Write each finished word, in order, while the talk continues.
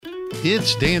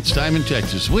It's Dance Time in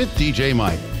Texas with DJ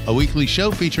Mike, a weekly show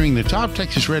featuring the top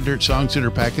Texas Red Dirt songs that are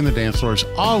packing the dance floors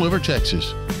all over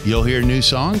Texas. You'll hear new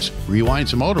songs, rewind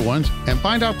some older ones, and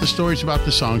find out the stories about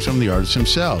the songs from the artists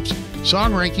themselves.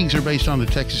 Song rankings are based on the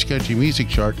Texas Country Music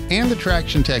Chart and the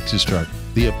Traction Texas Chart,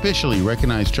 the officially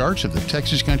recognized charts of the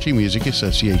Texas Country Music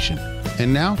Association.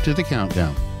 And now to the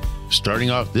countdown. Starting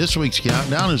off this week's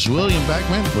countdown is William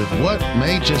Beckman with What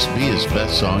May Just Be His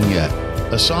Best Song Yet.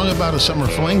 A song about a summer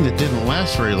fling that didn't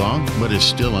last very long, but is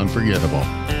still unforgettable.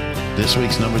 This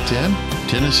week's number 10,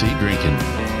 Tennessee Drinkin'.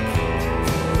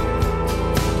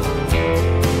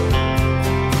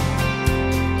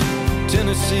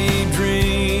 Tennessee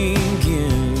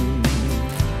drinking,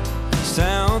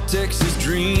 South Texas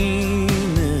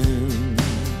dreaming.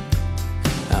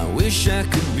 I wish I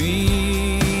could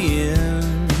be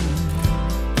in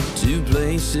two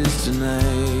places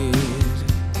tonight.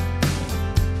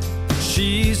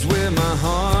 She's where my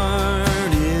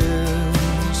heart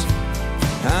is,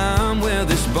 I'm where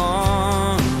this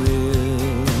bar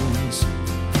is.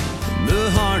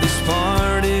 The hardest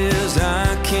part is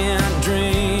I can't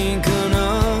drink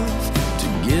enough to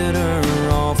get her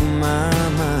off my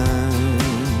mind.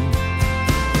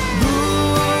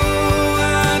 Ooh,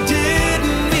 I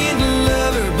didn't mean to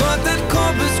love her, but that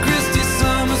Corpus Christi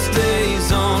summer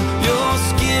stays on your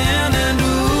skin. And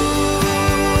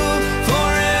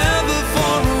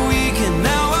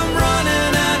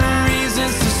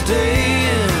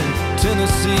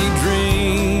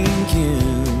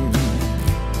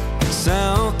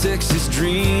Texas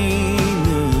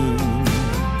dreaming,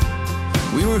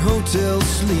 we were hotel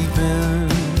sleeping,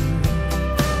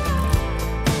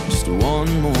 just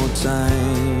one more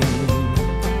time.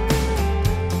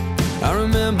 I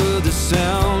remember the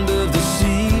sound of the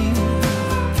sea,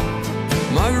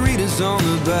 margaritas on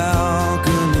the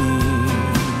balcony,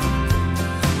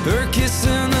 her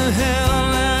kissing the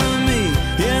hell out of me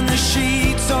in the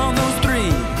sheets on those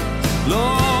 3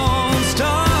 long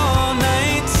star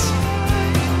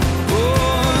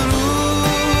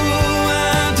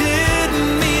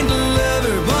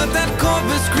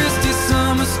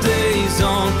stays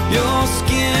on your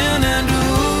skin. And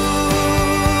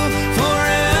ooh,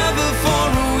 forever for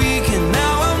a weekend.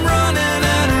 Now I'm running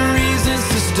out of reasons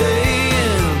to stay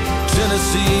in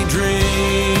Tennessee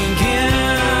drinking.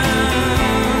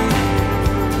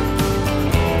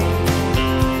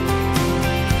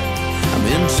 I'm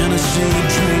in Tennessee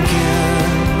drinking.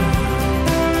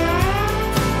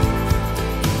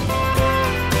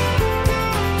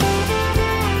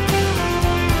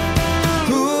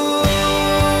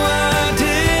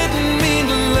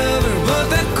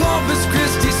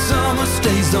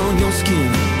 Stays on your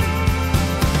skin.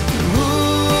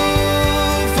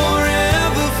 Ooh,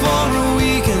 forever for a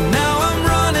weekend. Now I'm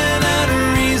running out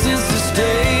of reasons to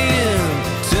stay in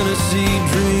Tennessee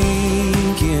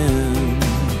drinking,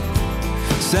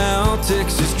 South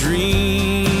Texas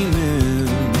dreaming.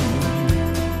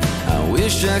 I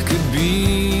wish I could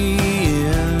be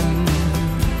in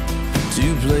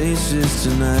two places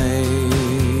tonight.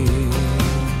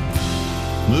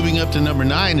 Moving up to number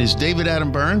 9 is David Adam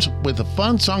Burns with a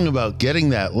fun song about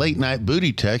getting that late night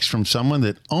booty text from someone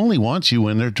that only wants you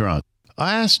when they're drunk.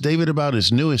 I asked David about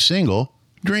his newest single,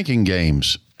 Drinking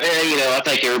Games. Yeah, I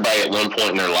think everybody at one point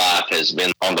in their life has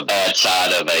been on the bad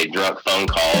side of a drunk phone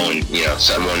call and,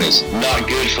 someone is not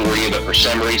good for you, but for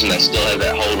some reason they still have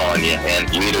that hold on you.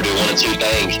 And you either do one of two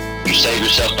things. You save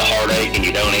yourself the heartache and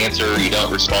you don't answer, or you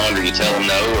don't respond, or you tell them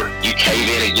no, or you cave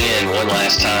in again one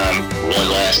last time.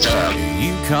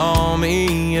 You call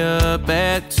me up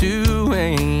at 2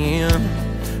 a.m.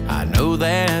 I know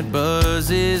that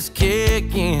buzz is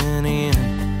kicking in.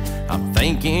 I'm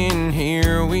thinking,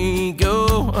 here we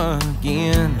go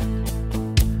again.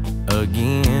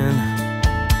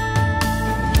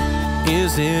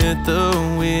 Is it the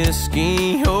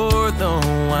whiskey or the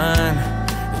wine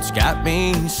that's got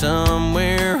me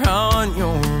somewhere on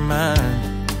your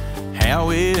mind?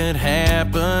 How it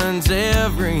happens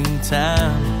every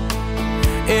time.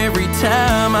 Every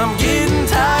time I'm getting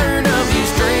tired of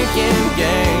these drinking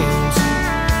games.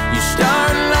 You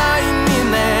start lying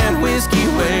in that whiskey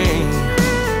way,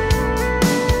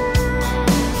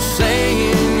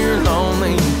 saying you're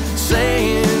lonely,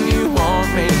 saying you want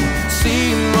me,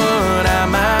 seeing what I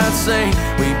might say.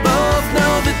 We both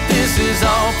know that this is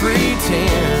all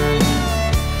pretend.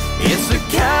 It's the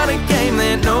kind of game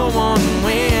that no one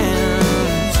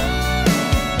wins.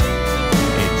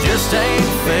 It just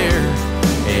ain't fair,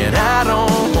 and I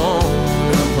don't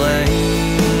wanna play.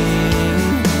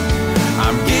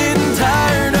 I'm getting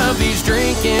tired of these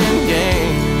drinking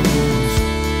games.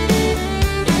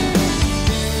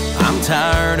 I'm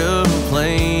tired of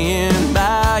playing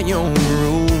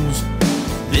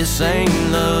this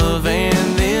ain't love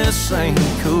and this ain't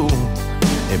cool.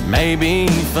 It may be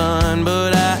fun,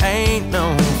 but I ain't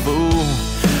no fool.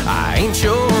 I ain't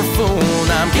your fool.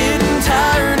 I'm getting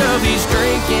tired of these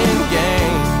drinking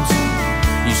games.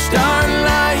 You start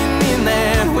lying in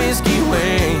that whiskey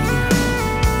way,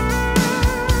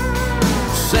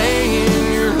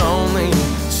 saying you're lonely,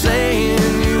 saying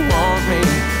you want me,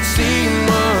 seeing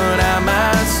what I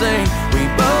might say. We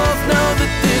both know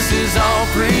that this is all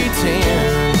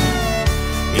pretend.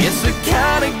 It's the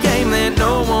kind of game that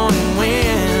no one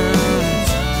wins.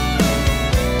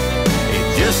 It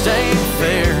just ain't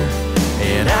fair,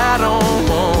 and I don't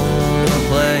wanna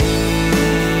play.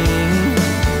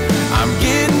 I'm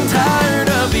getting tired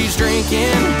of these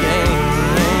drinking games.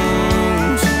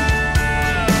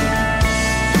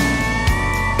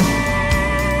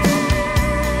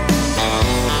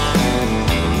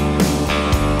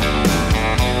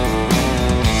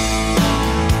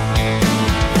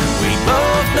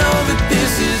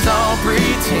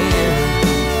 Pretend.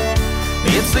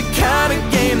 It's the kind of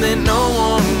game that no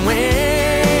one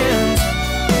wins.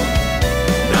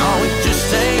 No, it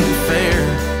just ain't fair,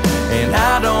 and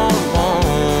I don't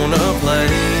wanna play.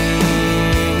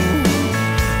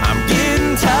 I'm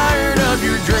getting tired of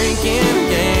your drinking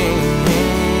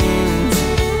games.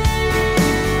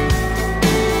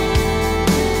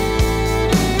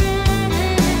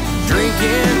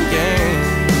 Drinking games.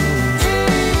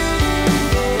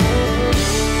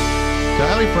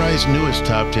 Kylie Fry's newest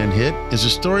top 10 hit is a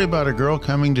story about a girl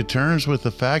coming to terms with the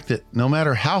fact that no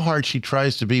matter how hard she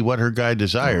tries to be what her guy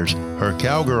desires, her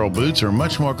cowgirl boots are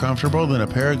much more comfortable than a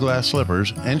pair of glass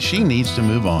slippers, and she needs to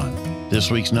move on.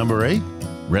 This week's number 8,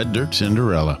 Red Dirt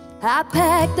Cinderella. I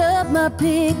packed up my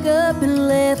pickup and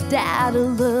left out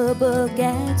of Lubbock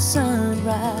at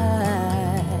sunrise,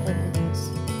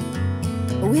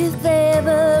 with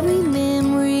every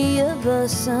memory of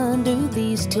us under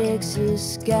these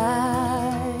Texas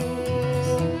skies.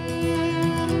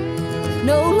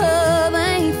 No, love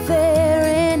ain't fair,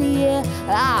 and yeah,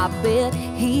 I bet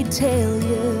he'd tell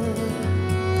you.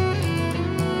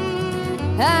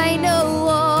 I know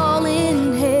all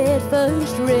in head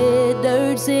first, red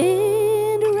dirt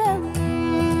Cinderella.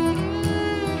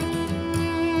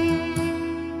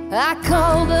 I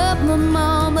called up my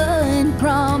mama and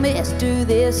promised her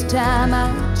this time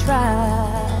I'd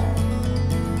try.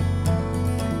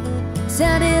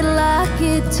 Sounded like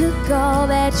it took all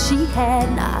that she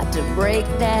had not to break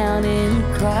down and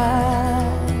cry.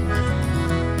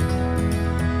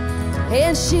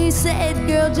 And she said,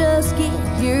 girl, just get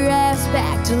your ass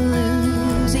back to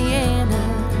Louisiana.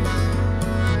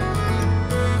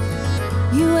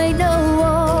 You ain't no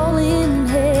all-in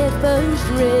head first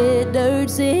red dirt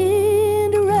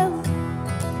Cinderella.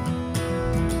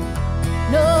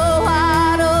 No,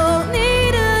 I don't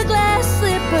need a glass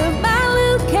slipper. My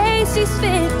little Casey's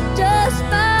fit just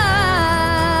fine.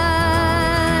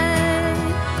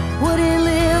 Wouldn't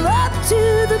live up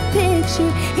to the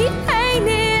picture he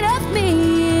painted of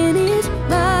me in his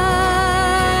mind.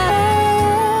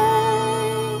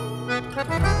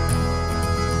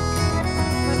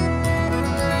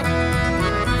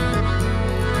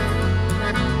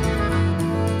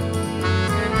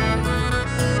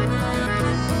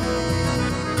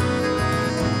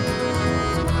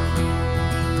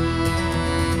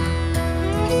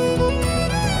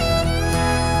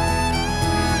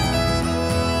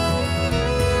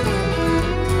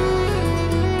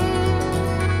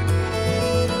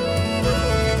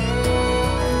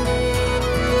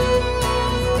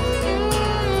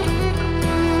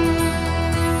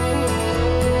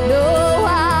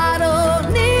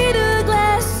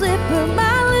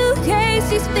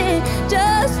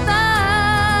 Just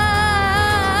fine.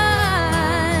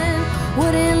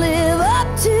 Wouldn't live up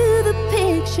to the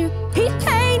picture he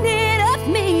painted of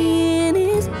me in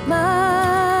his mind.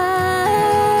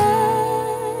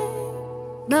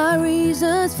 My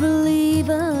reasons for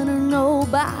leaving are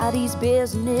nobody's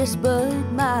business but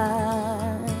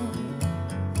mine.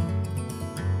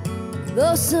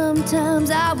 Though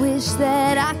sometimes I wish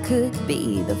that I could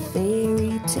be the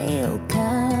fairy tale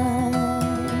kind.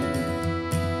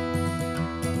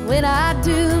 When I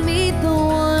do meet the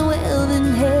one, well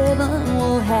then heaven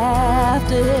will have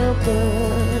to help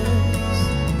us.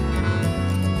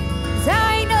 'Cause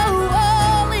I ain't no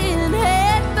all-in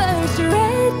head first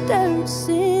red dirt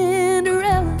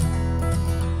Cinderella.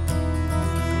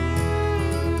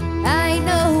 I ain't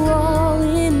no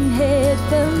all-in head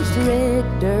first red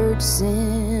dirt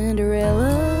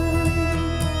Cinderella.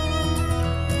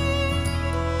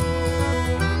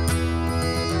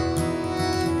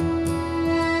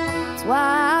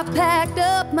 Why I packed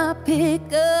up my my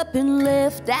pickup and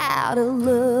left out of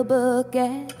Lubbock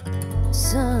at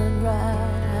sunrise.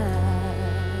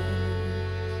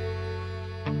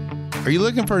 Are you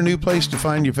looking for a new place to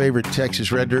find your favorite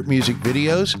Texas Red Dirt music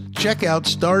videos? Check out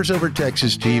Stars Over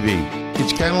Texas TV.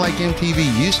 It's kind of like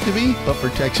MTV used to be, but for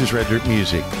Texas Red Dirt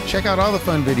music. Check out all the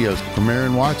fun videos from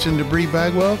Aaron Watson to Bree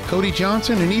Bagwell, Cody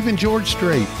Johnson, and even George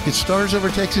Strait. It's Stars Over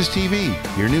Texas TV,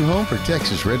 your new home for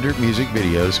Texas Red Dirt music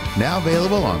videos, now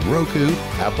available on Roku,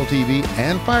 Apple TV,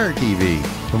 and Fire TV.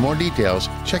 For more details,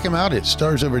 check them out at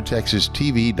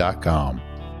starsovertexastv.com.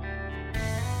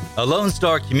 A Lone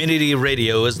Star Community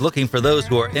Radio is looking for those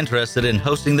who are interested in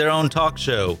hosting their own talk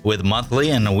show, with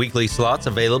monthly and weekly slots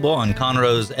available on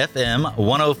Conroe's FM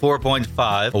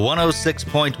 104.5,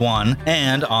 106.1,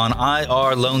 and on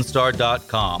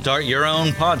irlonestar.com. Start your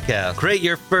own podcast, create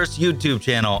your first YouTube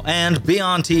channel, and be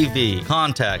on TV.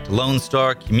 Contact Lone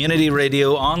Star Community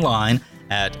Radio online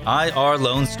at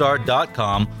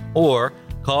irlonestar.com or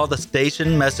call the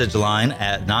station message line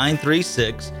at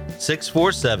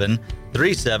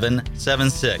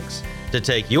 936-647-3776 to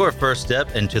take your first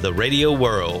step into the radio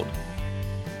world.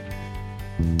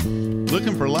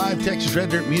 Looking for live Texas Red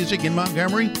Dirt music in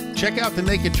Montgomery? Check out the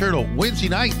Naked Turtle Wednesday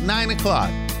night, 9 o'clock.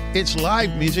 It's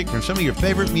live music from some of your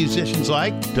favorite musicians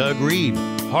like Doug Reed,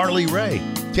 Harley Ray,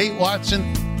 Kate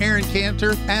Watson, Aaron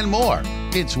Cantor, and more.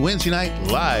 It's Wednesday night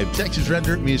live Texas Red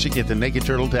Dirt music at the Naked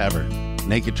Turtle Tavern.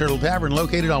 Naked Turtle Tavern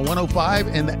located on 105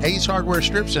 in the Ace Hardware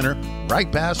Strip Center,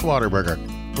 right past Whataburger.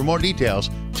 For more details,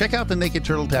 check out the Naked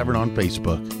Turtle Tavern on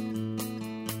Facebook.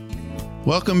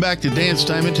 Welcome back to Dance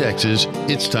Time in Texas.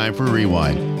 It's time for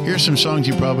Rewind. Here's some songs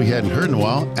you probably hadn't heard in a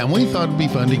while, and we thought it'd be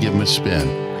fun to give them a spin.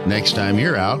 Next time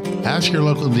you're out, ask your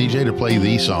local DJ to play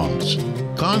these songs.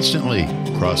 Constantly,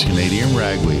 Cross Canadian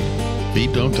Ragweed.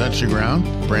 Feet Don't Touch the Ground,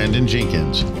 Brandon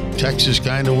Jenkins. Texas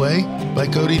Kinda Way by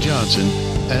Cody Johnson.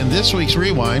 And this week's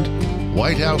Rewind,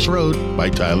 White House Road by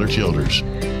Tyler Childers.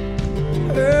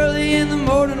 Early in the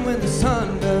morning when the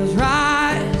sun does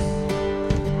rise,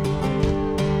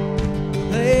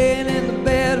 laying in the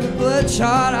bed with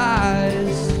bloodshot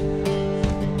eyes.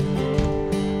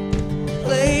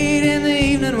 Late in the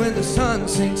evening when the sun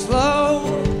sinks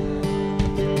low,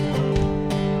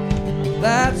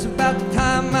 that's about the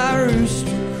time my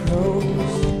rooster crows.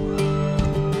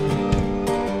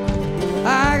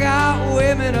 I got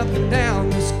women up and down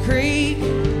this creek,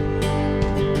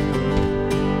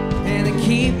 and they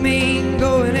keep me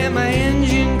going and my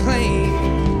engine clean.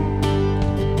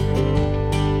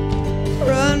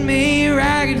 Run me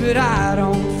ragged, but I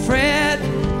don't fret,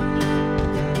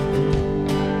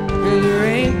 'cause there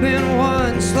ain't been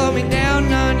one slow me down,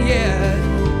 none yet.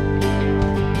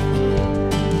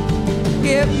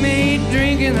 Get me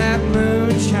drinking that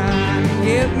moonshine,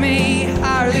 get me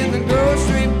higher than the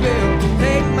grocery bill.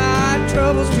 Take my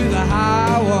troubles to the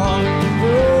high wall,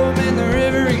 throw them in the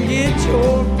river and get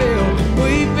your fill.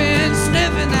 We've been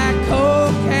sniffing that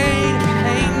cocaine,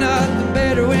 ain't nothing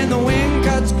better when the wind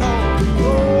cuts cold.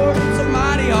 Lord, it's a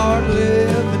mighty hard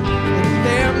living, and a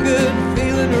damn good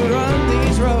feeling to run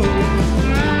these roads.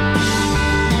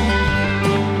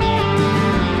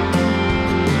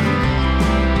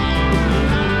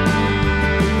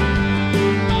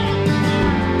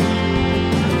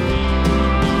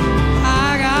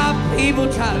 People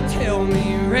try to tell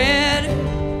me red,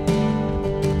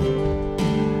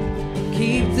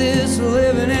 keep this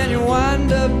living and you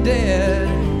wind up dead.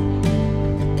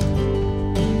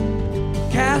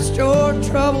 Cast your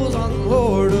troubles on the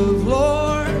Lord of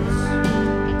Lords,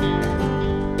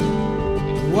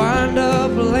 wind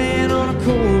up laying on a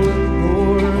cooling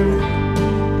board.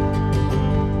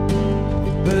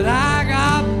 But I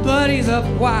got buddies up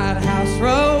White House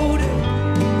Road,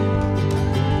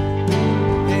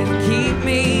 keep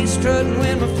me strutting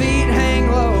when my feet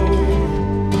hang low.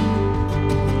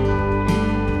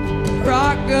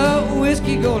 Rock up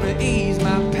whiskey gonna ease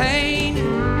my pain,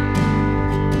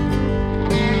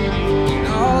 and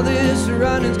all this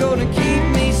running's gonna keep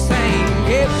me sane.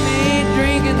 Get me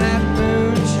drinking that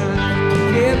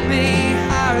moonshine, get me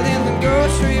higher than the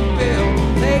grocery bill.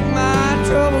 Take my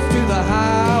troubles to the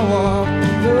high wall,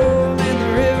 throw them in the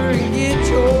river and get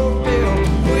your fill.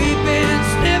 We've been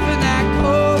sniffing that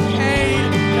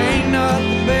cocaine, ain't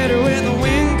nothing better when the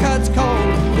wind cuts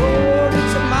cold. Lord,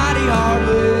 it's a mighty hard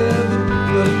living,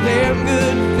 but a damn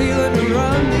good feeling to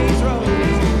run these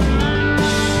roads.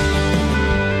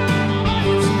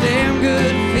 It's a damn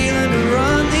good feeling to run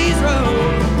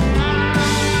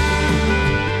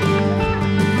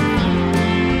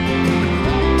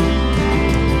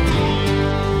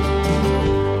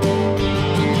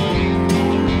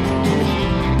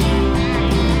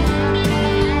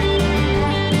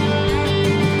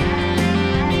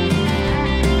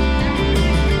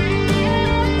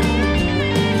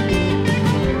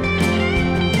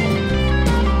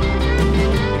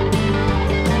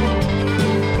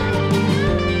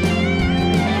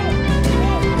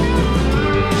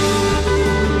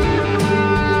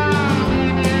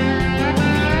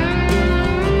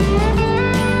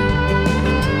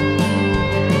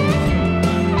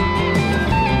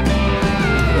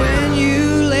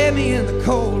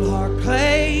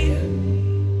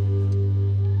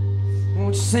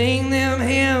sing them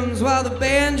hymns while the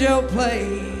banjo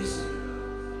plays.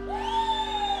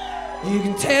 You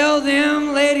can tell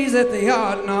them ladies that they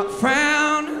ought not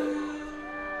frown,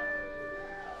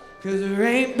 'cause there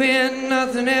ain't been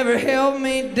nothing ever held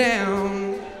me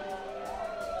down.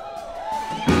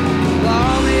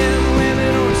 All men,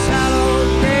 women on shallow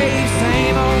graves,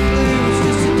 same old blues,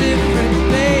 just a different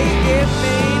day. Get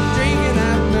me drinking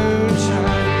that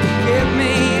moonshine, get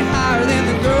me higher than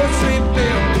the grocery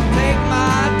bill. Take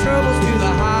my troubles to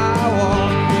the high wall,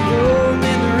 throw them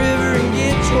in the river and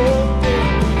get your fill.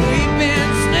 We've been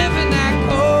sniffing that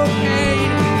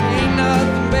cocaine, ain't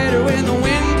nothing better when the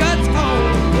wind cuts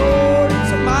cold. Lord,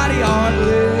 it's a mighty hard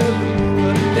living,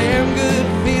 but a damn good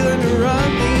feeling to run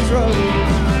these roads.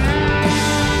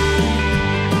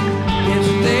 It's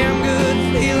a damn good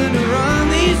feeling to run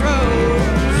these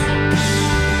roads.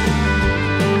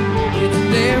 It's a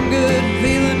damn good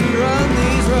feeling to run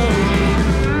these roads.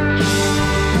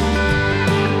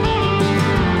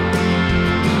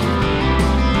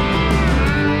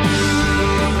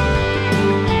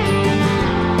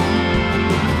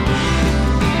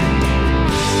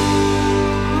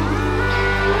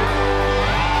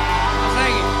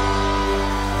 Thank you.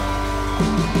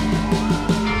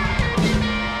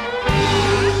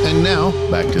 And now,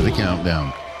 back to the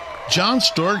countdown. John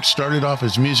Stork started off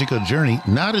his musical journey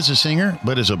not as a singer,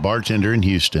 but as a bartender in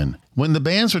Houston. When the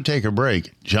bands would take a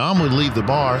break, John would leave the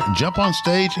bar, jump on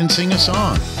stage, and sing a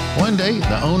song. One day,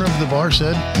 the owner of the bar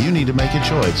said, "You need to make a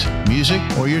choice, music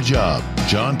or your job."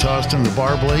 John tossed him the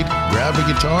bar blade, grabbed a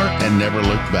guitar, and never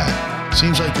looked back.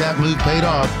 Seems like that move paid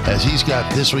off, as he's got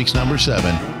this week's number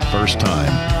 7, First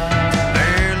Time.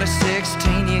 Barely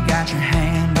 16, you got your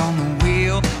hand on the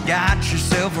wheel. Got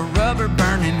yourself a rubber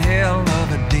burning hell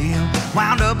of a deal.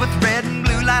 Wound up with red and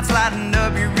blue lights lighting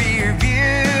up your rear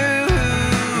view.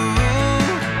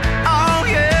 Oh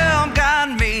yeah, got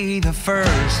me the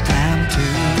first time too.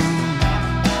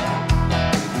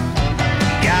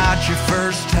 Got your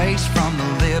first taste from the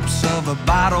lips of a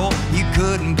bottle. You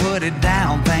couldn't put it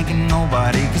down, thinking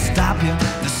nobody could stop you.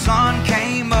 The sun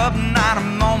came up, not a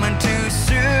moment too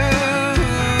soon.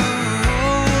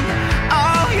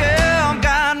 Oh yeah,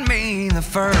 got me the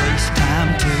first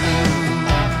time too.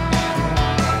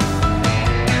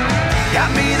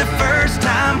 Got me the first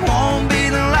time, won't be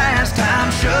the last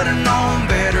time. Should've known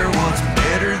better, what's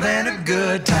better than a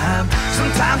good time?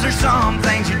 Sometimes there's some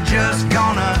things you're just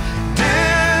gonna do.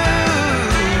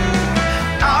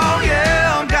 Oh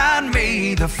yeah, got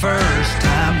me the first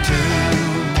time too.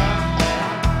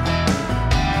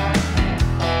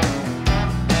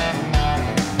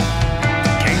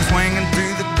 Came swinging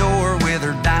through the door with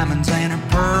her diamonds and her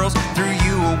pearls. Threw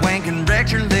you a wink and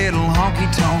wrecked your little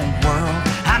honky-tonk world.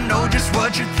 I know just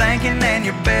what you're thinking, and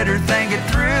you better think it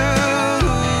through.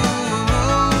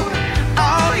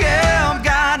 Oh yeah,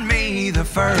 got me the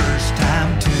first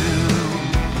time too.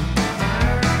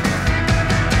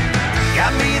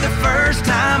 Got me the first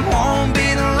time, won't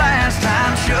be the last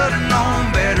time. Should've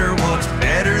known better, what's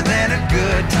better than a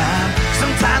good time?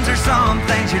 Sometimes there's some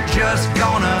things you're just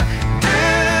gonna do.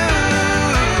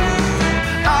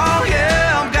 Oh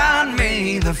yeah, got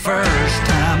me the first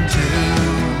time too.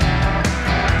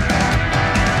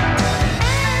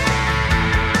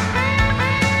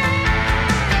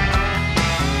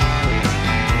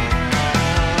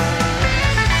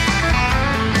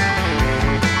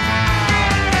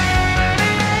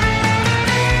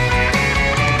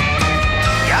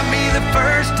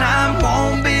 First time,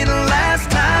 won't be the last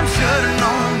time. Should've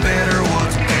known better,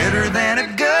 what's better than a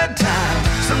good time?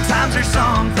 Sometimes there's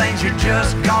some things you're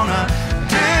just gonna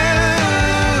do.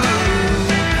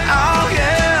 Oh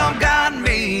yeah, got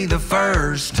me the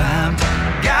first time.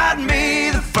 Got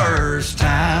me the first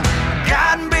time.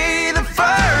 Got me the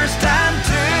first time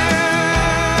too.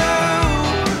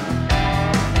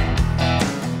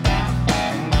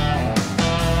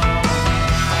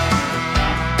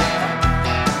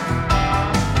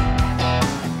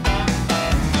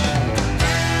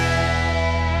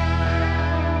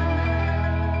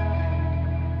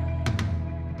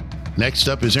 Next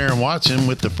up is Aaron Watson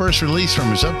with the first release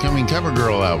from his upcoming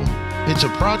CoverGirl album. It's a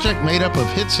project made up of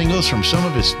hit singles from some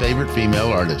of his favorite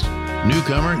female artists.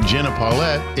 Newcomer Jenna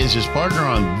Paulette is his partner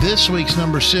on this week's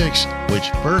number 6,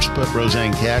 which first put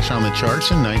Roseanne Cash on the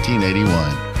charts in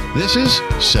 1981. This is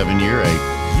 7 Year 8.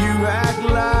 You act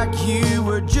like you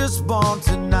were just born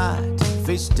tonight,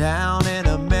 face down in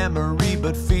a memory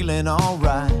but feeling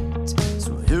alright.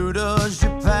 So who does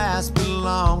your past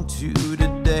belong to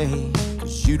today?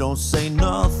 'Cause you don't say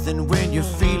nothing when you're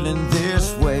feeling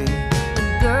this way.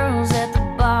 The girls at the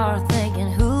bar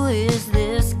thinking, who is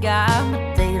this guy?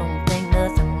 But they don't think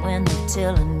nothing when they're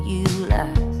telling you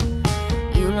lies.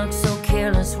 look so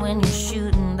careless when you're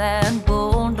shooting that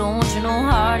bull. Don't you know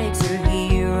heartaches are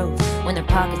heroes when their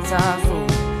pockets are full?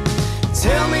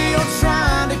 Tell me you're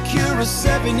trying to cure a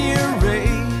 7-year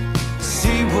ache.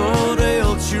 See what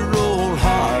else your old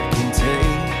heart can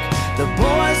take. The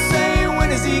boys say,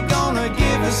 when is he gonna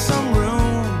give us some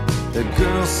room? The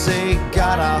girls say,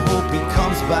 God, I hope he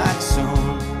comes back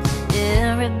soon.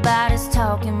 Everybody's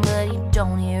talking, but you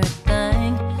don't hear a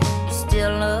thing. You're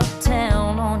still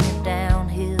uptown on your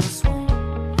downhill swing.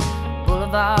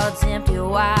 Boulevard's empty,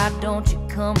 why don't you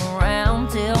come around?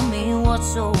 Tell me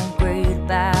what's so great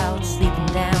about sleeping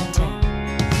downtown.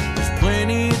 There's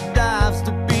plenty of dives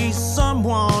to be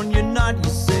someone you're not. You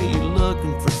say you're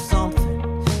looking for something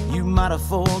you might have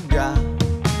forgot.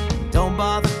 Don't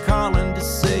bother calling to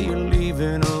say you're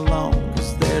leaving alone,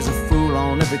 'cause there's a fool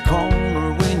on every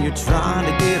corner when you're trying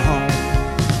to get home.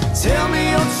 Tell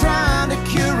me you're trying to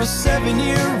cure a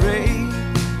 7-year ache.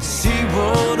 See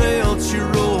what else your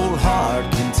old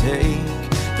heart can take.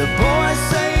 The boys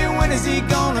say, when is he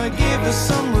gonna give us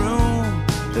some room?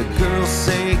 The girls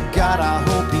say, God, I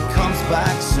hope he comes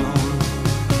back soon.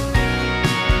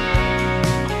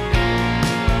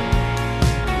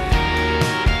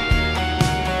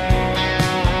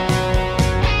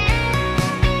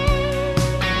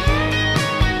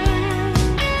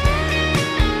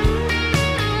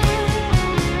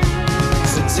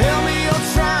 Tell me you're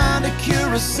trying to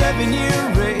cure a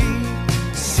 7-year ache.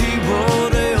 See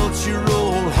what else your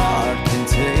old heart can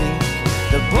take.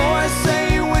 The boys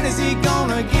say, when is he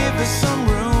gonna give us some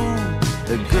room?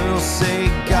 The girls say,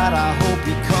 God, I hope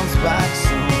he comes back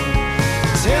soon.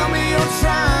 Tell me you're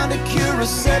trying to cure a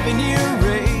 7-year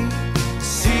ache.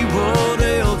 See what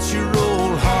else your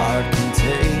old heart can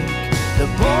take. The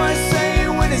boys say,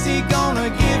 when is he gonna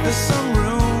give us some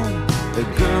room? The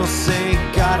girls say,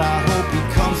 God, I hope he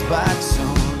comes back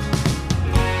soon.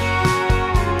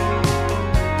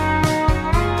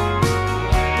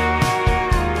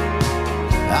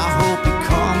 I hope he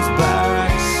comes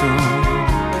back soon.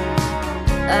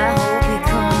 I hope he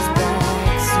comes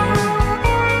back soon.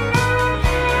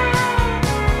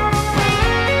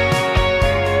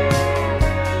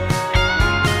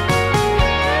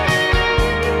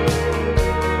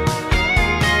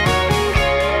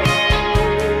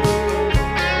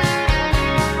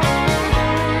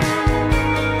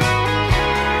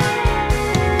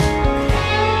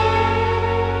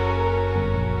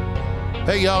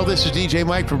 Hey y'all, this is DJ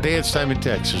Mike from Dance Time in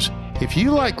Texas. If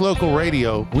you like local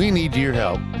radio, we need your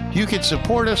help. You can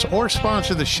support us or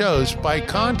sponsor the shows by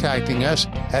contacting us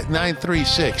at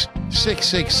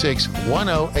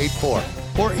 936-666-1084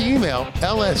 or email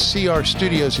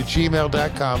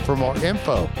lscrstudios@gmail.com for more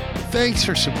info. Thanks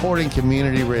for supporting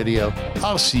community radio.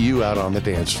 I'll see you out on the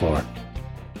dance floor.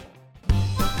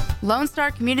 Lone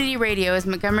Star Community Radio is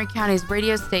Montgomery County's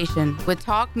radio station with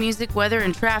talk, music, weather,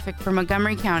 and traffic for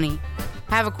Montgomery County.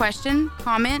 Have a question,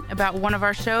 comment about one of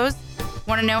our shows?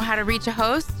 Want to know how to reach a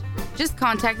host? Just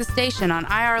contact the station on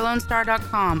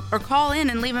irlonestar.com or call in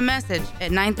and leave a message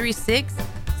at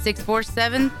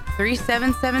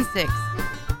 936-647-3776.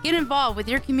 Get involved with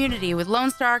your community with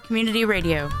Lone Star Community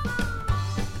Radio.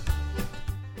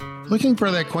 Looking for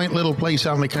that quaint little place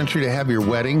out in the country to have your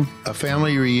wedding, a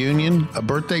family reunion, a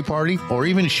birthday party, or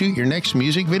even shoot your next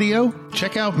music video?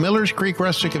 Check out Miller's Creek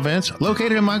Rustic Events,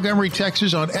 located in Montgomery,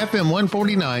 Texas on FM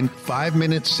 149, 5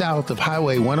 minutes south of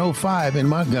Highway 105 in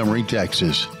Montgomery,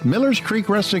 Texas. Miller's Creek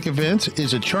Rustic Events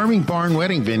is a charming barn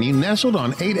wedding venue nestled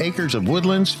on 8 acres of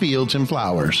woodlands, fields, and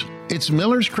flowers. It's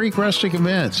Miller's Creek Rustic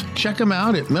Events. Check them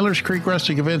out at Miller's Creek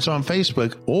Rustic Events on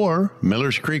Facebook or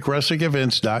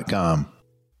millerscreekrusticevents.com.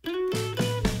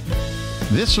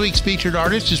 This week's featured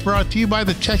artist is brought to you by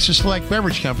the Texas Select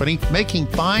Beverage Company, making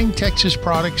fine Texas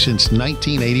products since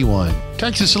 1981.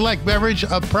 Texas Select Beverage,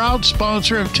 a proud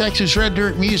sponsor of Texas Red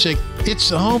Dirt Music. It's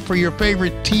the home for your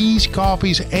favorite teas,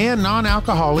 coffees, and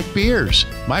non-alcoholic beers.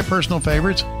 My personal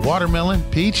favorites, watermelon,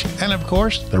 peach, and of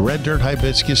course, the Red Dirt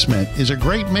Hibiscus Mint is a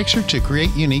great mixer to create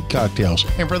unique cocktails.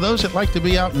 And for those that like to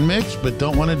be out and mix but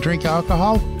don't want to drink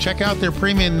alcohol, check out their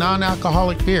premium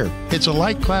non-alcoholic beer. It's a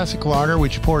light classic lager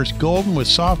which pours golden with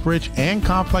soft, rich, and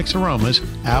complex aromas,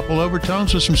 apple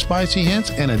overtones with some spicy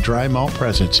hints, and a dry malt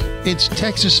presence. It's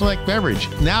Texas Select Beverage,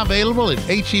 now available at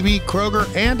H-E-B, Kroger,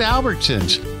 and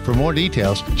Albertsons. For more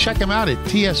details, check them out at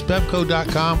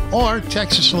tsbevco.com or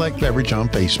Texas Select Beverage on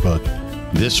Facebook.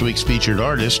 This week's featured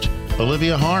artist,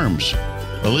 Olivia Harms.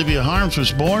 Olivia Harms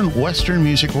was born Western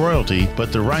music royalty,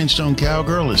 but the Rhinestone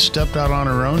Cowgirl has stepped out on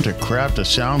her own to craft a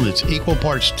sound that's equal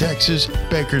parts Texas,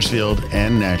 Bakersfield,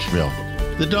 and Nashville.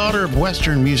 The daughter of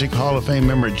Western Music Hall of Fame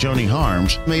member Joni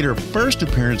Harms made her first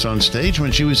appearance on stage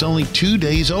when she was only 2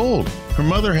 days old. Her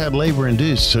mother had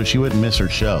labor-induced, so she wouldn't miss her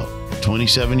show.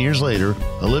 27 years later,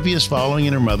 Olivia is following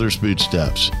in her mother's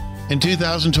footsteps. In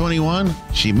 2021,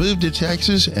 she moved to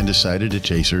Texas and decided to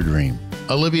chase her dream.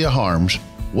 Olivia Harms,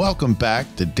 welcome back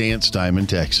to Dance Time in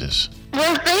Texas.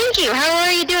 Well, thank you. How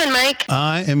are you doing, Mike?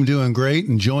 I am doing great,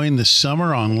 enjoying the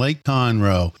summer on Lake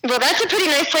Conroe. Well, that's a pretty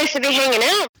nice place to be hanging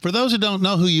out. For those who don't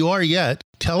know who you are yet,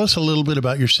 tell us a little bit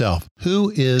about yourself.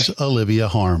 Who is Olivia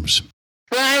Harms?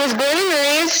 Well, I was born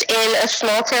and raised in a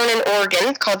small town in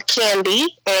Oregon called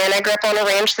Canby, and I grew up on a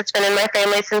ranch that's been in my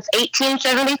family since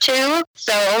 1872,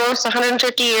 so almost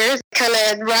 150 years. Kind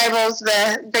of rivals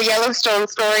the Yellowstone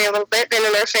story a little bit, been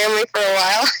in our family for a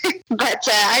while. But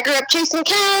I grew up chasing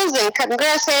cows and cutting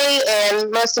grass hay,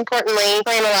 and most importantly,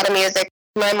 playing a lot of music.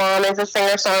 My mom is a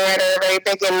singer-songwriter, very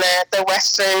big in the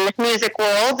Western music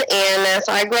world, and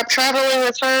so I grew up traveling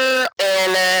with her,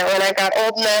 and when I got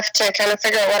old enough to kind of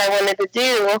figure out what I wanted to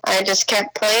do, I just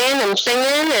kept playing and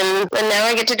singing, and now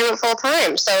I get to do it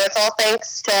full-time. So it's all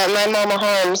thanks to my Mama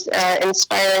Harms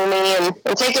inspiring me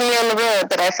and taking me on the road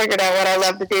that I figured out what I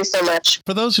love to do so much.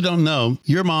 For those who don't know,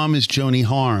 your mom is Joni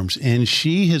Harms, and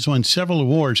she has won several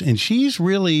awards, and she's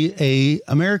really a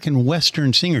American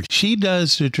Western singer. She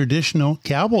does the traditional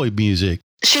cowboy music.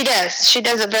 She does. She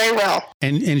does it very well.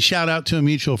 And shout out to a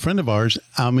mutual friend of ours,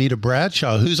 Almeda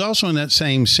Bradshaw, who's also in that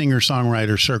same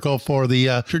singer-songwriter circle for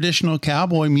the traditional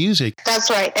cowboy music.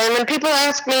 That's right. And when people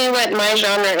ask me what my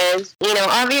genre is,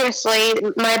 obviously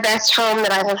my best home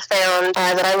that I have found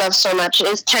that I love so much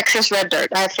is Texas Red Dirt.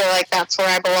 I feel like that's where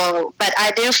I belong. But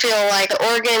I do feel like the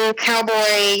Oregon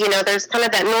cowboy, there's kind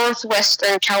of that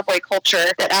Northwestern cowboy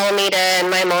culture that Alameda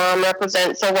and my mom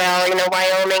represent so well.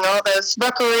 Wyoming, all those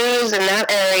buckaroos and that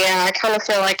area. I kind of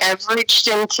feel like I've reached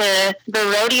into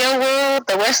the rodeo world,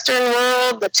 the Western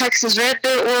world, the Texas Red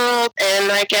Dirt world,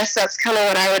 and I guess that's kind of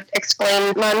what I would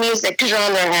explain my music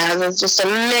genre as, is just a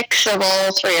mix of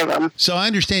all three of them. So I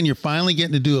understand you're finally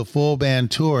getting to do a full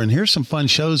band tour, and here's some fun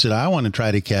shows that I want to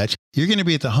try to catch. You're going to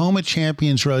be at the Home of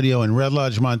Champions Rodeo in Red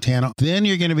Lodge, Montana. Then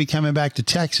you're going to be coming back to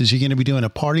Texas. You're going to be doing a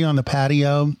party on the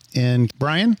patio in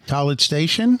Bryan, College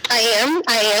Station. I am.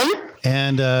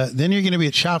 And then you're going to be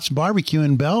at Shop's Barbecue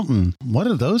in Belton. What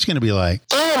are those going to be like?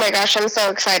 Oh my gosh, I'm so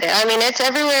excited. I mean, it's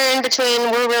everywhere in between.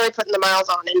 We're really putting the miles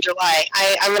on in July.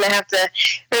 I'm going to have to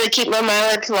really keep my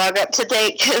mileage log up to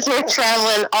date because we're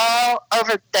traveling all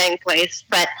over the dang place.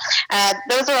 But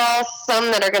those are all some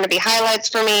that are going to be highlights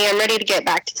for me. I'm ready to get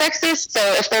back to Texas. So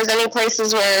if there's any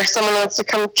places where someone wants to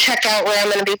come check out where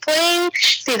I'm going to be playing,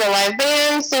 see the live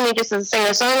band, see me just as a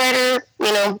singer-songwriter,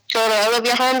 go to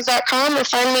oliviaharms.com or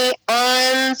find me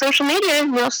on social media,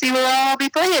 and you'll see where I'll be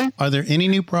playing. Are there any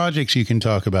new projects you can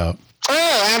talk about?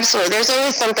 Oh, absolutely. There's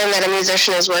always something that a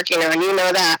musician is working on. You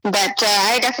know that. But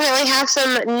I definitely have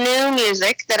some new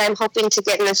music that I'm hoping to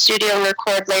get in the studio and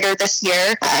record later this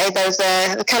year. There's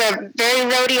a kind of very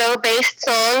rodeo-based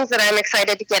songs that I'm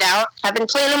excited to get out. I've been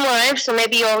playing them live, so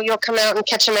maybe you'll come out and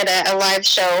catch them at a live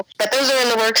show. But those are in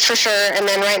the works for sure. And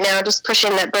then right now, just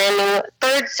pushing that brand new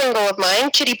third single of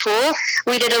mine, Kiddie Pool.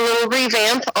 We did a little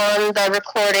revamp on the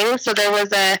recording. So there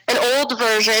was an old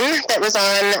version that was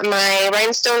on my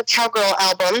Rhinestone Cowgirl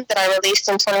album that I released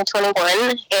in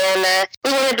 2021, and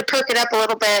we wanted to perk it up a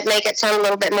little bit, make it sound a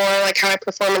little bit more like how I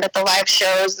perform it at the live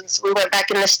shows, and so we went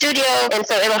back in the studio, and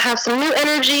so it'll have some new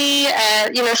energy,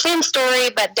 same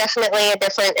story, but definitely a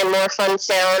different and more fun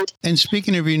sound. And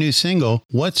speaking of your new single,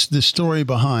 what's the story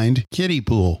behind Kiddie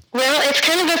Pool? Well, it's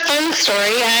kind of a fun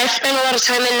story. I spent a lot of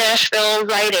time in Nashville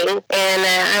writing, and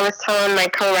I was telling my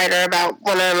co-writer about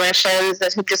one of my friends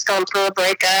that had just gone through a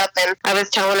breakup, and I was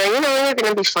telling her, you're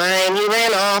going to be fine. He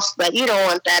ran off, but you don't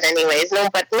want that anyways.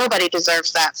 Nobody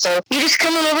deserves that. So you just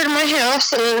come on over to my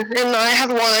house, and I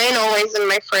have wine always in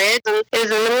my fridge. And it was in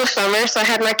the middle of summer, so I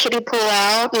had my kiddie pool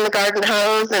out and the garden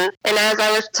hose. And as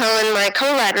I was telling my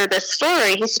co-writer this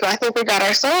story, he said, I think we got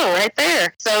our song right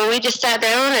there. So we just sat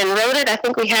down and wrote it. I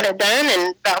think we had it done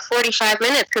in about 45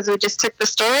 minutes because we just took the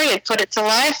story and put it to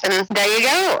life, and there you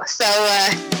go. So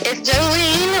if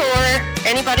Jolene or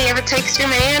anybody ever takes your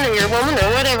man or your woman or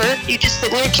whatever, you just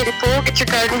sit in your kiddie pool, get your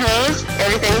garden hose,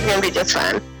 everything's going to be just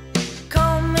fine.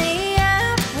 Call me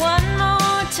up one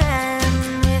more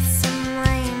time with some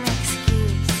lame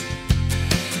excuse.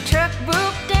 Truck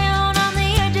broke down on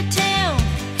the edge of town,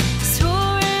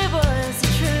 swore it was the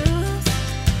truth.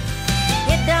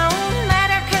 It don't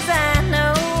matter 'cause I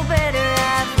know better,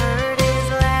 I've heard his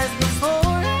lies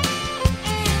before.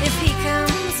 If he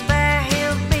comes by,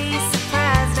 he'll be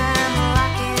surprised I'm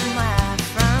locking my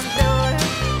front door.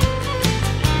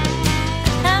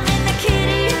 I'm in the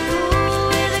kiddie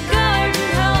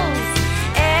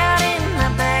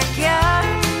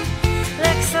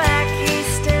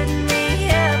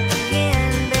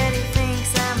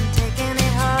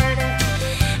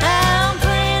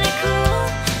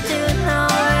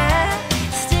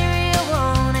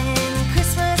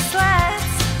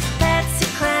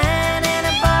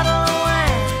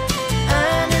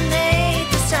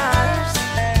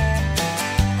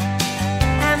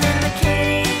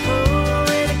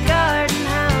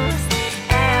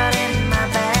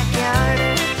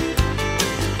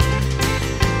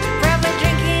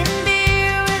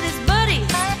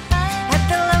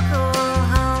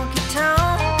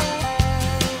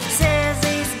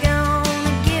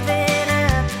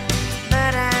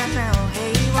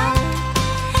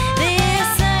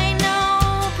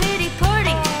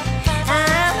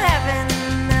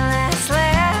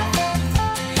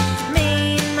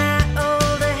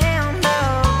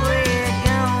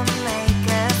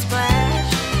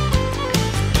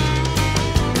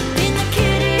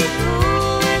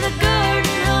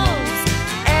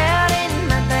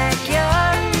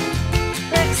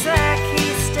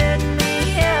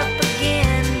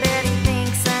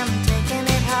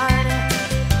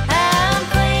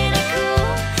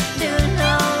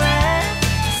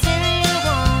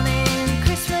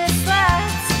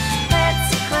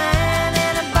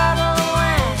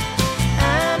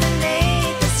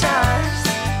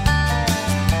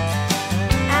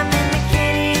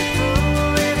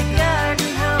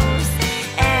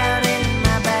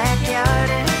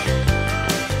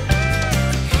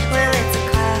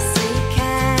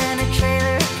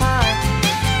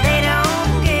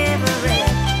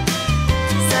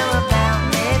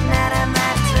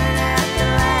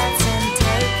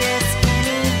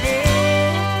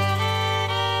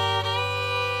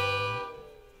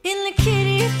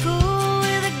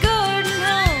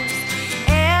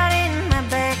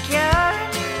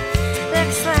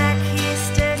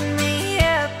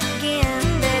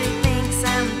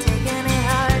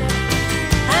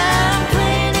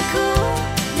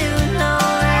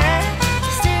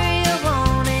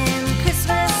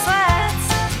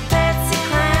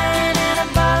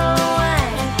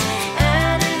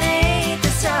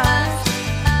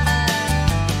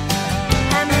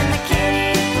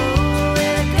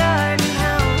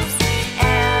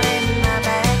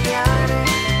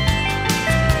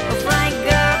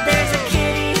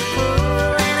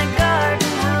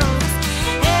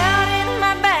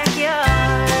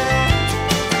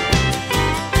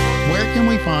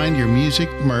music,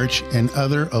 merch, and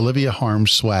other Olivia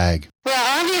Harms swag?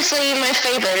 Well, obviously, my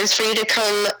favorite is for you to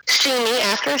come see me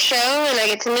after a show, and I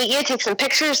get to meet you, take some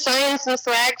pictures, sign some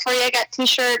swag for you. I got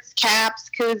t-shirts,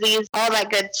 caps, koozies, all that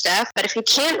good stuff. But if you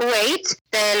can't wait,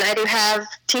 then I do have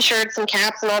t-shirts and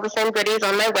caps and all the same goodies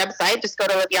on my website. Just go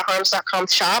to oliviaharms.com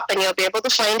shop, and you'll be able to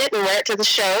find it and wear it to the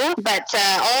show. But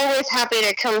always happy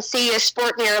to come see you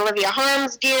sporting your Olivia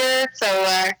Harms gear.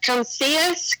 So come see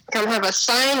us, come have us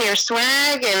sign your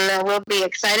swag, and we'll be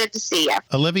excited to see you.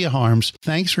 Olivia Harms,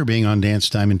 thanks for being on Dance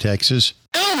Time in Texas.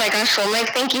 Oh my gosh, well,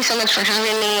 Mike, thank you so much for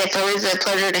having me. It's always a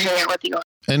pleasure to hang out with you.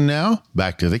 And now,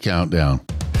 back to the countdown.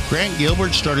 Grant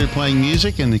Gilbert started playing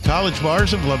music in the college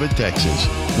bars of Lubbock, Texas.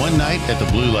 One night at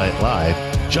the Blue Light Live,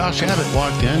 Josh Abbott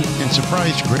walked in and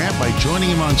surprised Grant by joining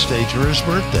him on stage for his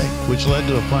birthday, which led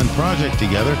to a fun project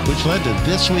together, which led to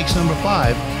this week's number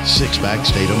 5, Six-Pack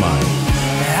State of Mind.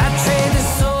 I trade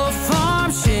this old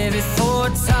farm Chevy for a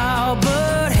tall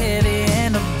but heavy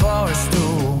and a bar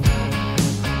stool.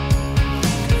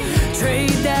 Trade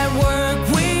that work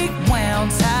week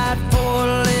wound tight for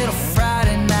a little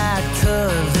Friday night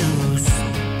caboose.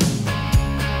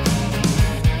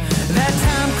 That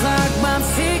time clock bomb's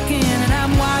ticking and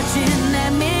I'm watching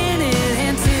that minute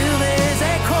until there's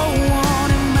a cold one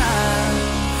in mine.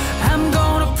 I'm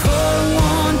gonna put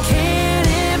one can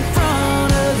in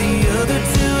front of the other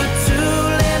to a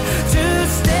two-left,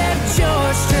 two-step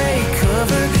George straight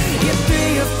cover. You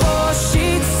 3 or 4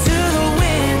 sheets to the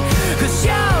wind, 'cause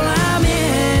y'all I'm in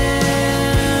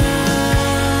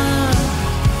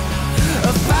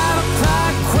a 5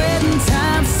 o'clock quitting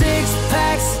time,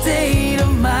 6-pack state of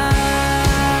mind.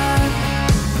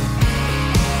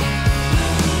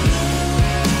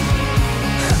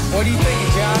 What do you think,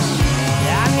 Josh?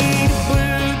 I need a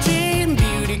blue jean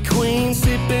beauty queen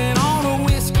sipping on a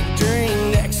whiskey drink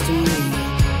next to me.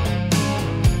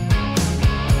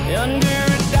 Under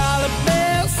a dollar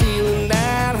bill, sealing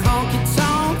that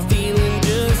honky-tonk feeling,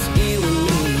 just healing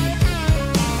me.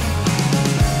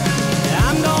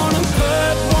 I'm gonna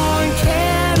put one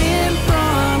can in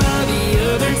front of the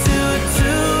other to a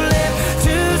two-left,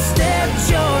 two-step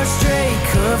George straight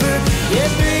cover. Yeah,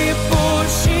 3 or 4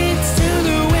 sheets to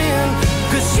the wind,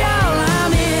 'cause y'all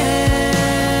I'm in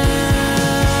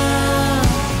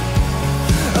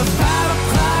a 5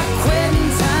 o'clock quitting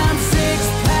time,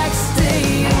 6-pack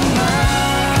state of mind.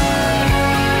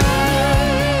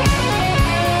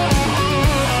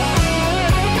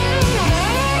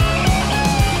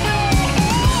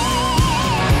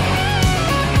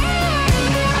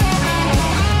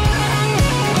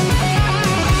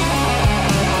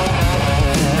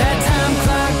 That time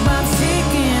clock bomb's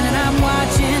ticking and I'm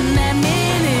watching that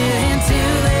minute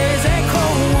until there's a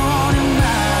cold one in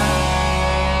mine.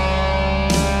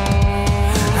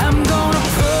 I'm gonna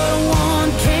put one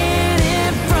can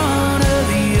in front of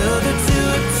the other to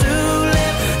a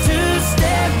two-left,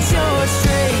 two-step George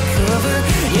straight cover.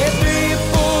 Yeah, 3 or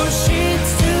 4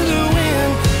 sheets to the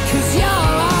wind, 'cause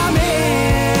y'all I'm in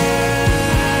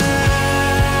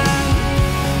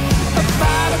a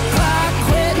 5 o'clock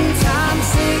quitting time,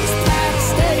 6-pack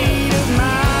state of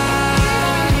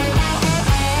mind.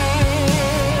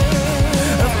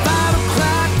 A 5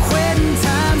 o'clock quitting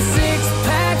time,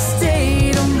 6-pack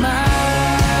state of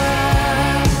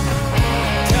mind.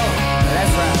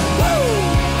 That's right. Whoa!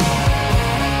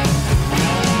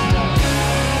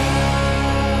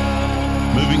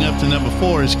 Moving up to number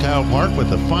 4 is Kyle Park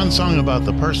with a fun song about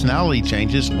the personality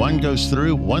changes one goes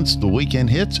through once the weekend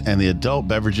hits and the adult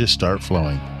beverages start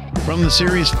flowing. From the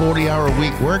serious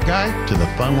 40-hour-a-week work guy to the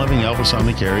fun-loving Elvis on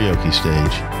the karaoke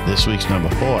stage. This week's number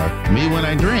 4, Me When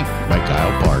I Drink by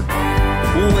Kyle Park.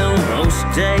 Well, most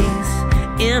days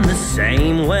in the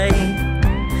same way.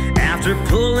 After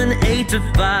pulling 8 to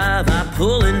 5, I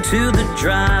pull into the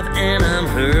drive and I'm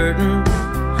hurting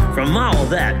from all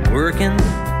that working.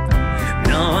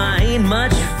 No, I ain't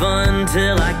much fun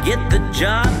till I get the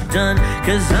job done,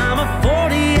 'cause I'm a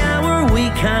 40-hour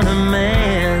week kind of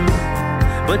man.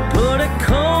 But put a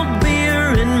cold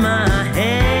beer in my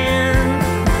hand.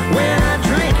 When I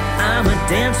drink, I'm a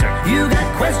dancer. You got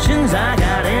questions, I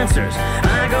got answers.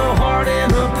 I go hard in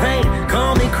the paint.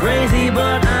 Call me crazy,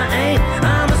 but I ain't.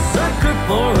 I'm a sucker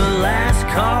for a last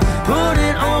call. Put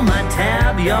it on my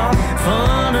tab, y'all.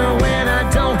 Funner when I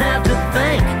don't have to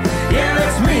think. Yeah,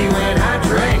 that's me when I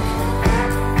drink.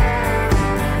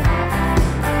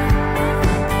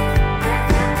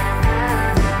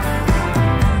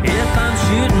 If I'm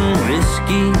shooting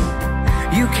whiskey,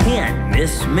 you can't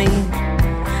miss me.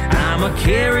 I'm a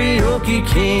karaoke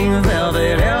king,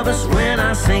 Velvet Elvis when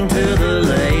I sing to the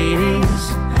ladies.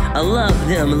 I love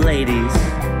them ladies.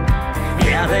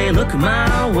 Yeah, Yeah, they look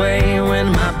my way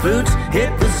when my boots hit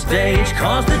the stage.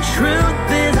 'Cause the truth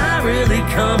is I really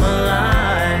come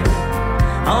alive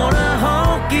on a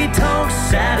honky-tonk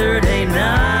Saturday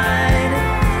night.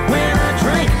 When I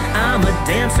drink, I'm a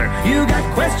dancer. You got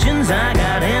questions, I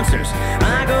got answers.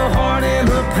 I go hard in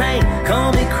the paint.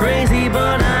 Call me crazy,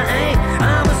 but I ain't.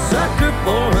 I'm a sucker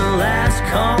for a last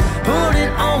call. Put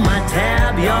it on my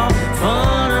tab, y'all.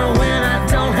 Funner when I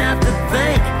don't have to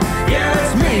think. Yeah,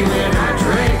 that's me when I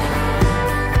drink.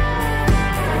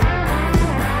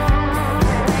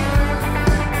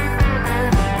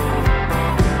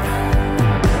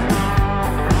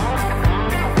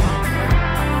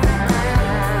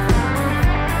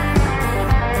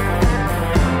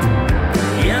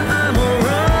 Yeah, I'm a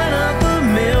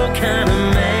run-of-the-mill kind of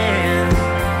man,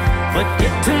 but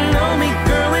get to know me,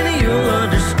 girl, and you'll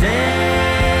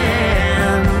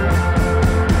understand.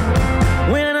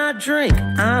 When I drink,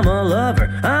 I'm a lover.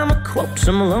 I'm a quote,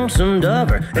 some lonesome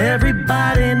dover.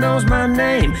 Everybody knows my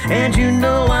name, and you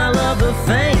know I love the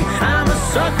fame. I'm a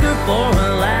sucker for a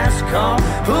last call.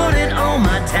 Put it on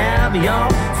my tab, y'all.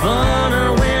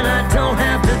 Funner when I don't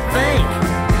have to think.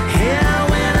 Yeah,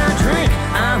 when I drink,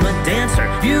 I'm a dancer.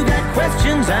 You got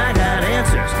questions, I got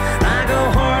answers. I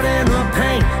go hard in the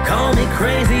paint. Call me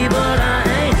crazy, but I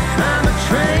ain't. I'm a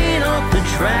train off the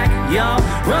track, y'all.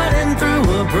 Running through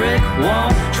a brick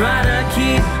wall. Try to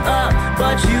keep up,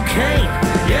 but you can't.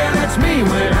 Yeah, that's me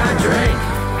when I drink.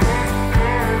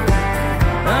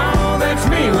 Oh, that's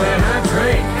me when I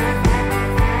drink.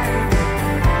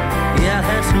 Yeah,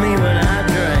 that's me when I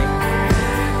drink.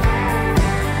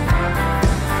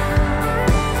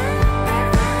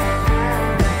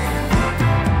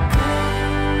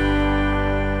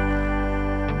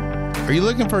 Are you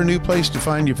looking for a new place to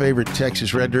find your favorite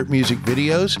Texas Red Dirt music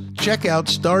videos? Check out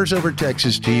Stars Over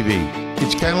Texas TV.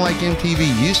 It's kind of like MTV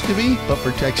used to be, but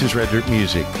for Texas Red Dirt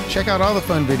music. Check out all the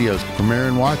fun videos from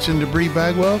Aaron Watson to Bree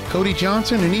Bagwell, Cody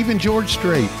Johnson, and even George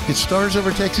Strait. It's Stars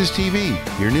Over Texas TV,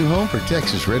 your new home for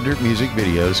Texas Red Dirt music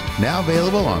videos, now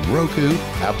available on Roku,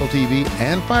 Apple TV,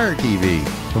 and Fire TV.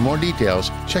 For more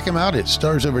details, check them out at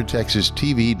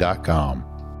starsovertexastv.com.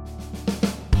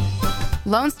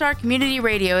 Lone Star Community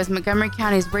Radio is Montgomery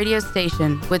County's radio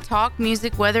station with talk,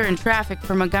 music, weather, and traffic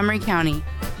for Montgomery County.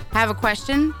 Have a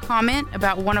question, comment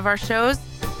about one of our shows?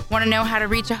 Want to know how to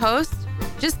reach a host?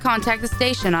 Just contact the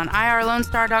station on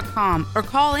irlonestar.com or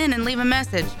call in and leave a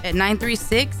message at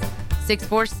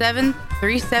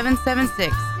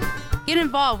 936-647-3776. Get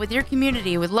involved with your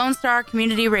community with Lone Star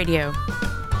Community Radio.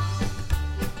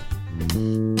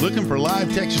 Looking for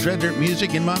live Texas Red Dirt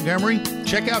music in Montgomery?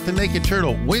 Check out the Naked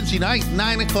Turtle Wednesday night,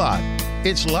 9 o'clock.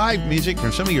 It's live music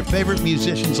from some of your favorite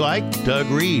musicians like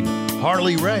Doug Reed,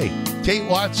 Harley Ray, Kate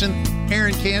Watson,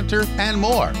 Aaron Cantor, and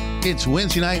more. It's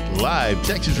Wednesday night live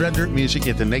Texas Red Dirt music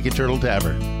at the Naked Turtle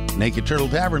Tavern. Naked Turtle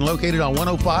Tavern located on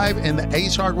 105 in the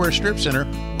Ace Hardware Strip Center,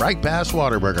 right past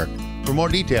Whataburger. For more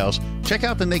details, check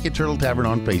out the Naked Turtle Tavern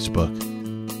on Facebook.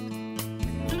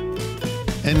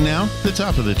 And now, the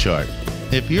top of the chart.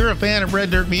 If you're a fan of Red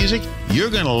Dirt music, you're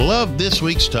going to love this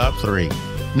week's top 3.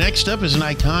 Next up is an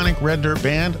iconic Red Dirt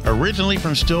band originally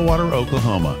from Stillwater,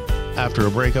 Oklahoma. After a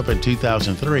breakup in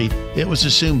 2003, it was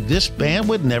assumed this band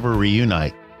would never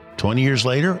reunite. 20 years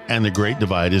later, and the Great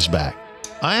Divide is back.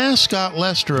 I asked Scott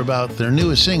Lester about their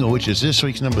newest single, which is this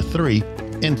week's number 3,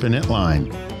 Infinite Line.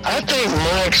 I think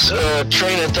Mike's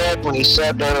train of thought when he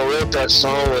sat down and wrote that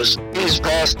song was he's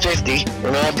past 50,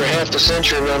 and after half the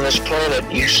century on this planet,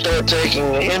 you start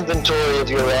taking an inventory of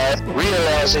your life,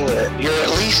 realizing that you're at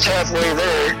least halfway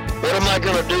there. What am I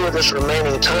going to do with this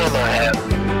remaining time I have?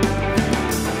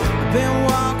 I've been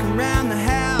walking around the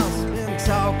house, been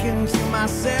talking to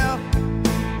myself,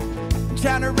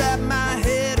 trying to wrap my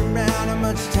head around how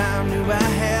much time do I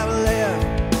have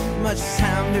left? How much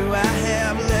time do I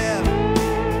have left?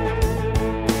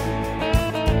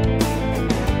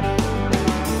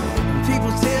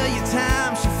 People tell you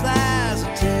time she flies, I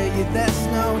tell you that's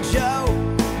no joke.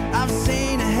 I've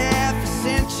seen a half a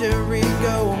century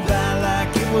go by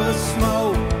like it was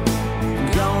smoke,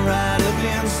 gone right up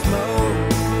in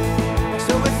smoke.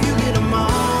 So if you get a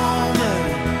moment,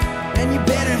 and you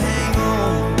better hang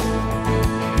on,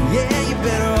 yeah, you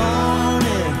better own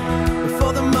it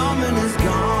before the moment is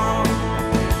gone.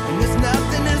 And there's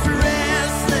nothing as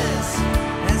restless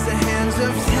as the hands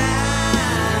of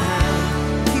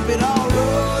time. Keep it all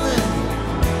rolling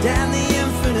down the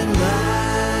infinite line.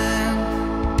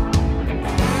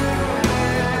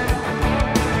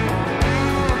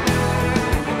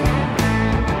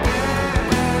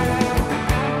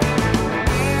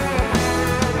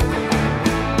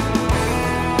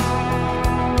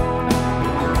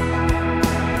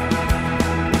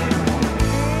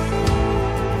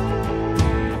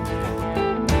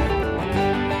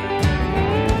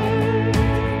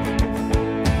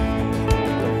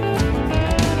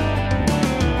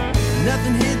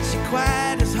 Nothing hits you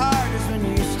quite as hard as when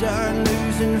you start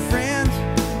losing friends.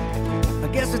 I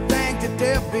guess I think that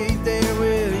they'll be there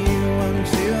with you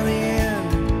until the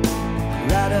end,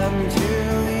 right up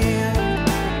until the end.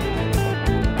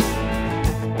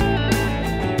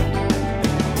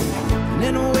 And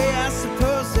in a way I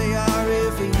suppose they are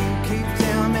if you keep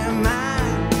them in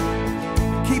mind.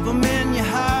 Keep them in your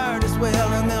heart as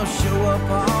well, and they'll show up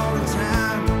all the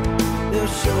time. They'll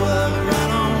show up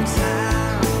right on time.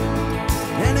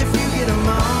 And if you get a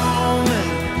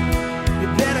moment, you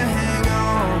better hang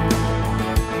on.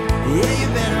 Yeah, you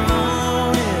better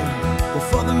own it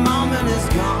before the moment is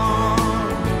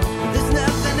gone. There's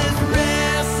nothing as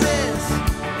restless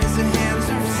as the hands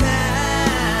of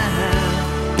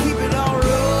time. Keep it all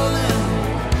rolling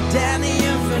down the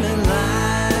infinite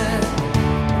line.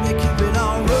 They keep it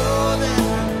all rolling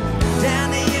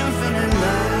down the infinite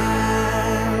line.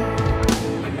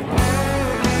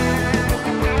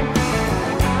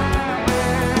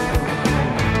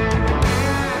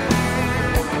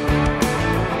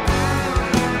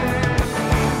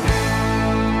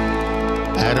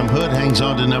 Adam Hood hangs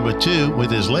on to number 2 with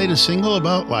his latest single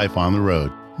about life on the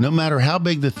road. No matter how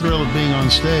big the thrill of being on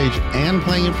stage and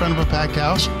playing in front of a packed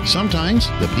house, sometimes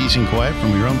the peace and quiet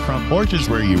from your own front porch is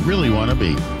where you really want to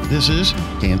be. This is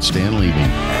Can't Stand Leaving.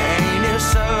 Ain't it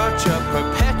such a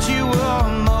perpetual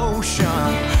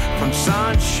motion from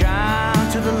sunshine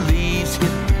to the leaves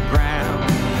hit the ground?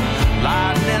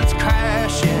 Lightning's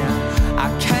crashing, I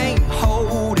can't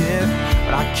hold it,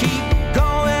 but I keep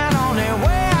going on it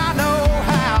way I know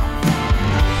how.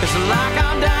 It's like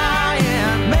I'm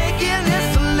dying, making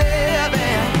this a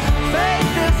living.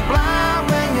 Faith is blind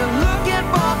when you're looking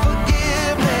for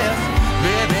forgiveness.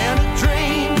 Living a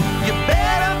dream, you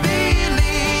better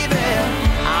believe it.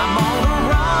 I'm on the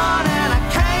run and I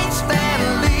can't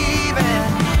stand leaving.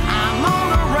 I'm on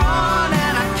the run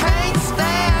and I can't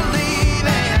stand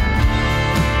leaving.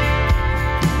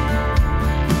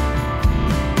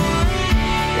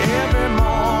 Every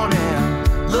morning,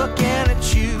 looking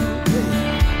at you,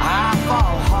 I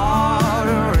fall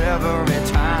harder every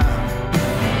time.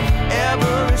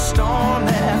 Every storm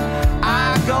that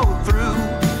I go through,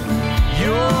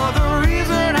 you're the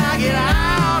reason I get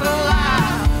out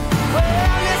alive.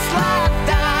 Well, it's like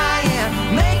dying,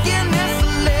 making this a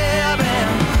living.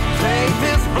 Faith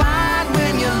is blind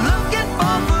when you're looking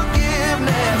for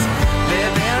forgiveness.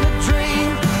 Living a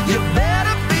dream, you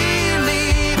better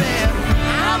believe it.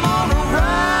 I'm on the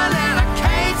run and I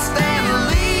can't stand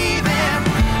leaving.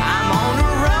 I'm on the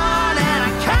run and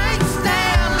I can't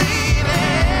stand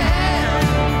leaving.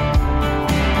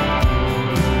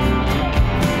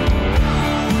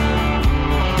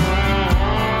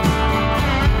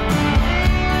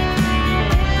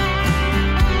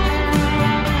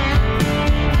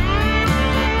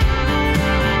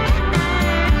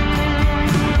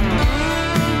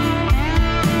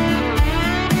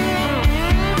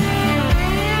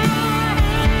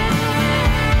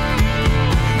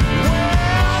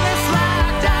 Well, it's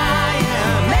like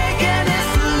dying, making this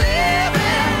a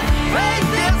living.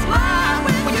 Faith is blind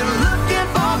when you're looking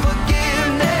for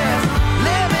forgiveness.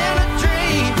 Living a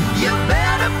dream, you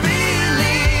better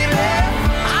believe it.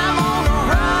 I'm on the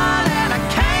run and I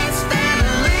can't stand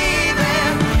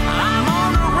leaving. I'm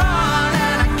on the run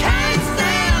and I can't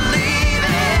stand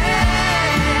leaving.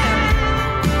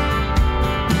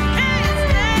 Can't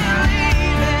stand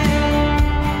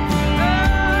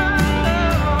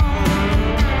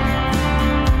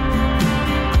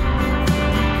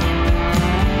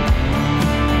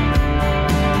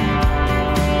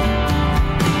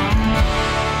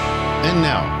And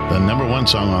now, the number 1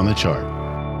 song on the chart.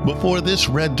 Before this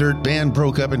Red Dirt band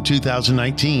broke up in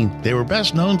 2019, they were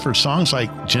best known for songs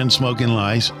like Gin Smoking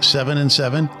Lies, 7 and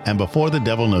 7, and Before the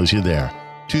Devil Knows You There.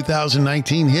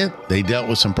 2019 hit, they dealt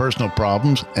with some personal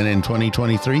problems, and in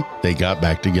 2023, they got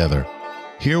back together.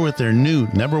 Here with their new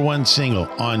number 1 single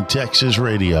on Texas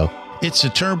radio, it's the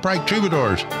Turnpike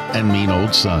Troubadours and Mean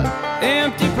Old Son.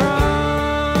 Empty promises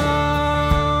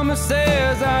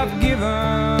I've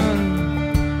given,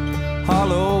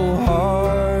 hollow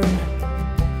heart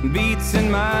beats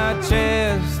in my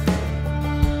chest,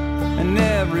 and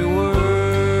every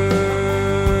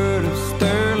word of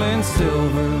sterling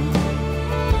silver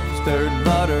stirred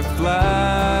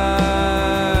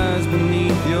butterflies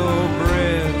beneath your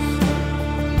breast.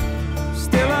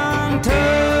 Still untouched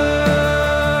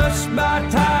by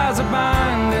ties of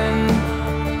binding,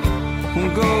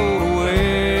 won't go to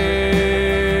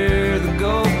where the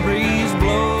Gulf breeze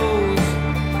blows.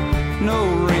 No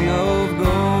ring of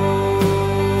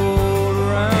gold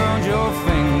around your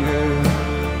finger,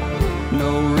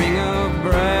 no ring of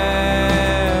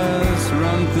brass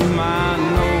run through my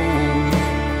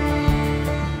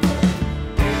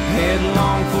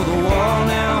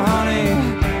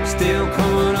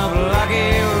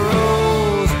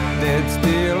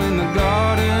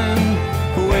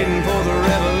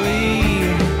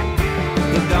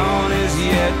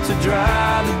to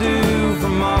dry the dew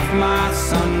from off my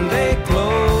Sunday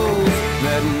clothes.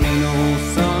 That mean old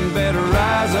sun better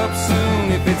rise up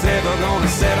soon if it's ever gonna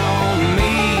set on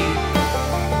me.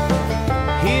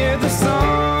 Hear the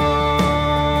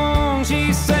song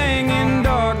she sang in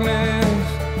darkness,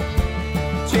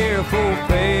 cheerful,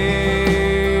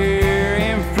 fair,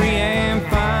 and free and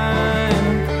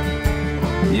fine.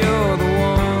 You're the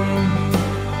one,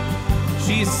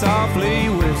 she softly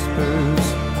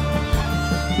whispers,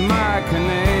 my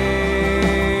canary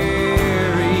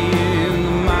in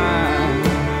the mine.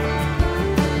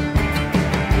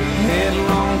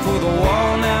 Headlong for the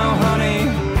wall now, honey,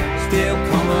 still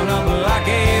coming up like a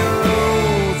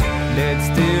rose. Dead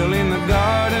still in the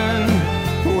garden,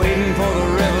 waiting for the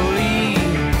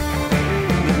reveille.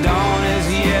 The dawn is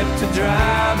yet to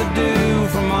dry the dew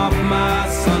from off my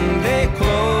Sunday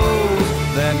clothes.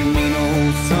 That mean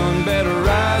old sun better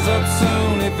rise up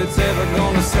soon if it's ever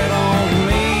gonna set on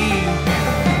me.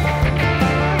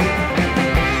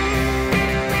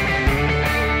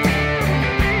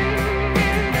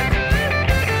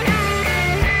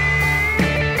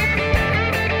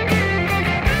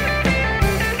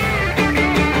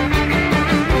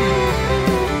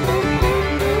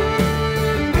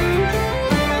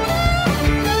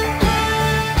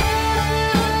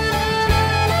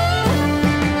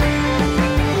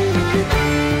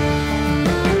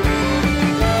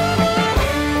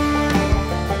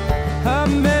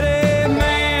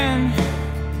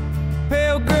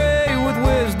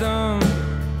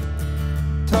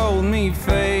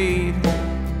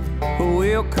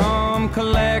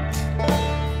 Collect,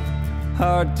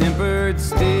 hard-tempered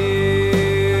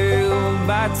still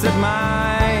bites at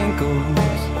my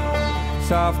ankles,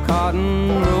 soft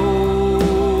cotton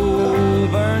roll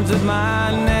burns at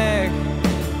my neck.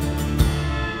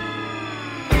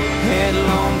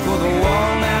 Headlong for the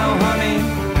wall now, honey,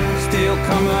 still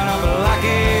coming up like a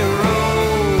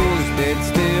rose. Dead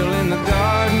still in the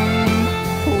garden,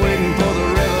 waiting for the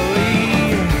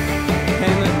reveille,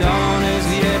 and the dawn is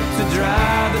yet to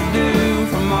dry the dew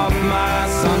from off my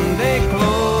Sunday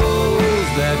clothes.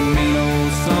 That mean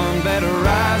old sun better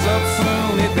rise up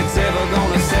soon if it's ever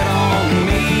gonna set on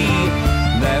me.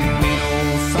 That mean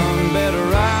old sun better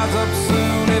rise up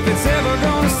soon if it's ever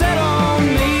gonna set on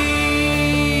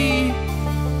me.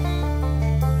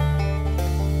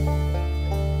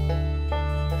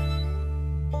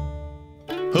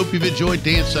 Hope you've enjoyed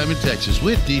Dance Time in Texas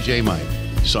with DJ Mike.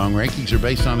 Song rankings are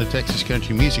based on the Texas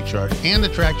Country Music Chart and the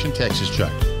Traction Texas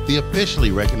Chart, the officially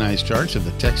recognized charts of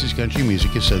the Texas Country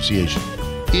Music Association.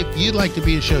 If you'd like to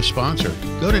be a show sponsor,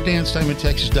 go to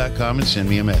dancetimintexas.com and send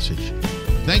me a message.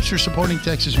 Thanks for supporting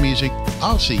Texas music.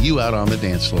 I'll see you out on the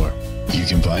dance floor. You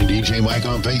can find DJ Mike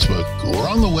on Facebook or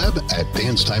on the web at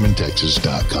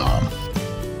dancetimintexas.com.